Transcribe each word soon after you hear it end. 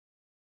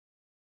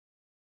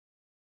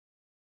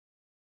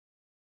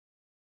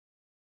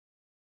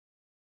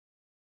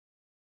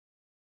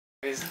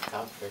Is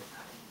top first.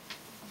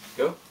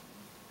 Go.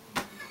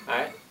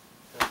 Alright.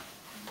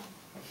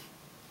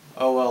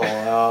 Oh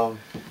well,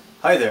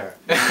 hi there.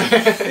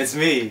 It's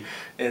me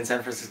in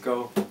San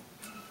Francisco,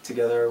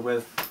 together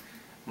with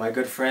my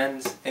good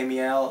friends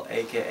Amiel,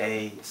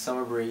 aka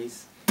Summer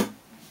Breeze,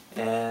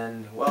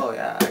 and well,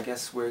 yeah, I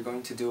guess we're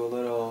going to do a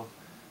little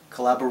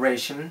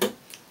collaboration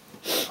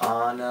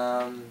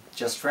on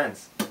Just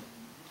Friends.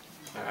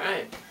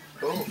 Alright.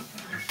 Cool. Go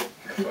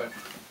for it.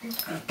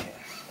 Okay.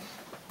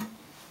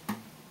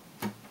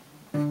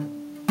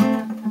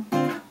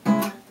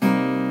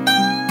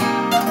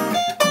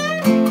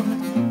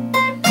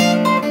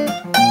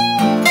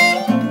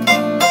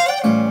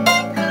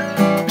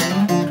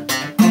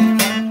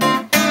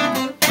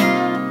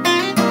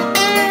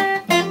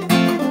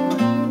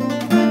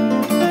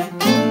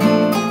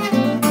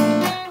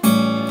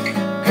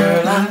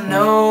 I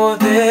know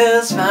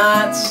this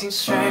might seem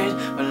strange,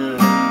 but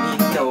let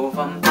me know if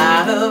I'm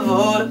out of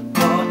order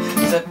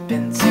or step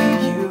into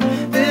you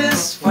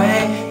this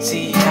way.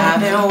 See,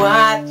 I've been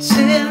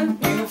watching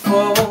you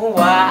for a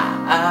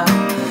while.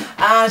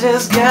 I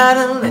just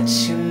gotta let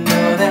you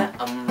know that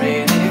I'm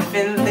really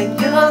feeling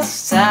your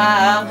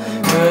style,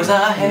 'cause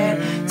I had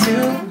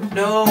to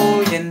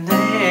know your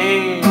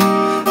name.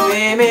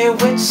 Baby,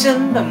 what's your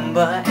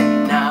number?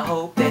 And I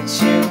hope that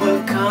you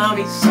will call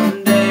me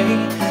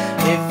someday.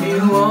 If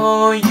you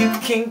want, you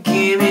can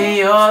give me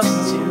yours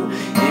too.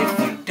 If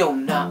you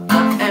don't know,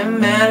 I am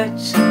mad at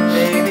you,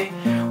 baby.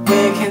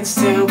 We can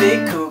still be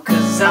cool,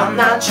 'cause I'm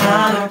not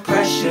trying to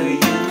pressure you.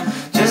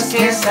 Just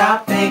can't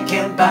stop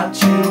thinking about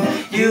you.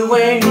 You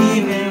ain't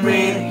even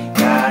really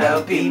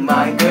gotta be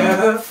my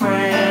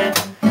girlfriend.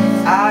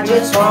 I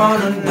just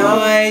wanna know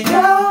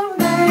your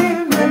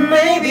name, and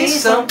maybe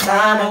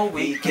sometime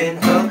we can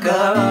hook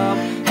up,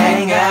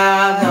 hang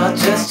out, not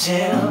just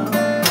chill.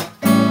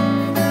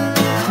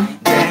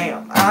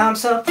 I'm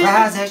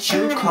surprised that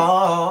you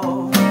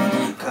called,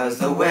 'cause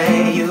the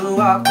way you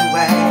walked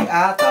away,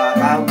 I thought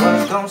I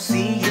was gonna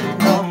see you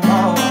no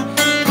more.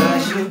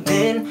 'Cause you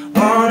didn't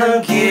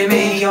wanna give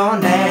me your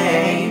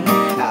name.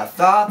 I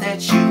thought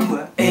that you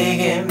were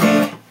egging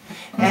me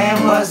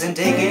and wasn't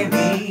digging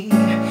me.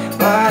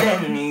 But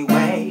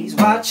anyways,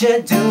 what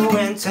you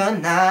doing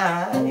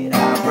tonight?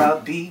 I'll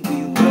probably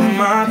be with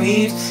my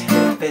peeps.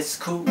 If it's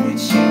cool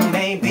with you,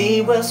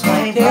 maybe we'll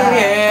swing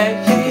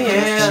by.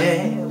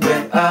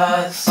 With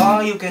us,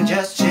 or you can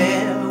just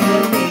chill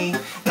with me,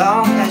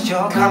 long as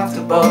you're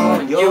comfortable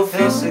and you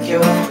feel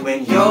secure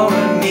when you're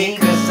with me.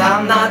 'Cause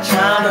I'm not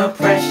trying to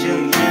pressure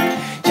you,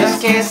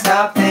 just can't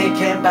stop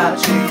thinking about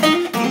you.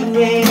 You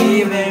ain't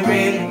even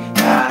really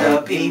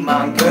gotta be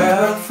my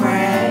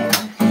girlfriend.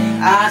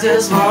 I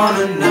just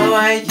wanna know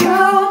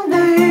your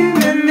name,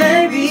 and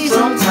maybe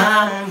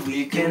sometime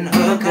we can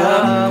hook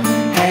up,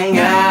 hang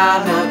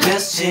out, or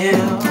just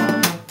chill.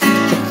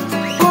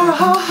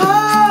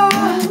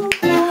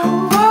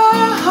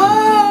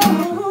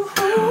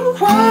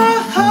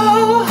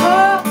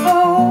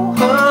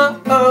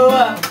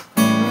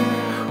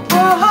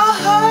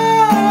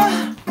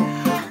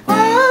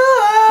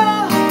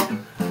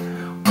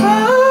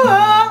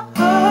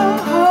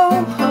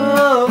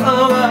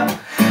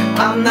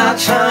 I'm not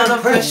trying to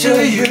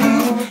pressure you,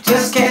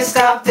 just can't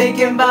stop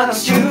thinking about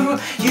you.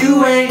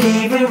 You ain't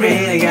even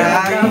really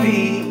gotta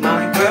be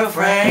my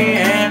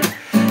girlfriend.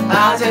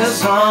 I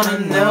just wanna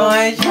know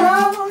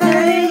your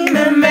name,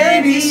 and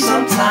maybe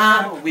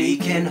sometime we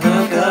can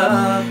hook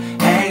up,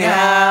 hang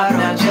out,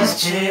 not just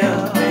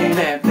chill,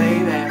 baby,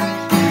 baby.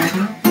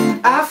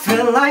 I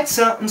feel like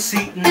something's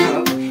heating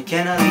up,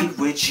 can I leave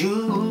with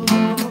you?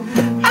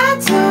 I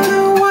don't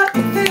know what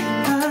to think,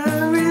 but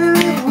I really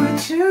live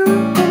with you.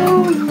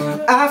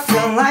 I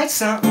feel like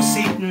something's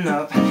heating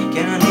up,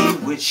 can I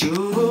leave with you?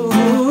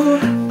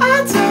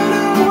 I don't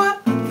know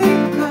what to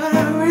think, but I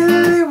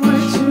really live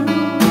with you.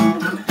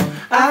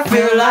 I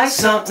feel like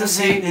something's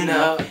heating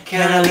up,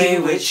 can I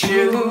leave with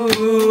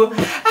you?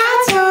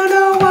 I don't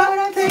know what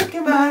I'm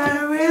thinking, but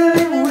I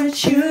really live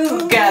with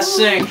you. Gotta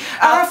sing.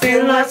 I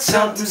feel like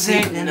something's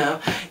heating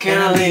up, can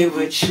I leave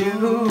with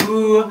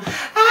you?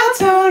 I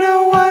don't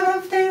know what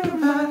I'm thinking,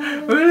 but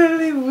I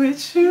really live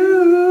with you.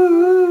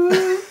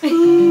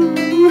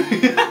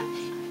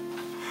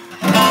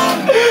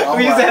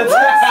 We said,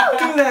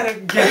 do that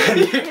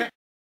again.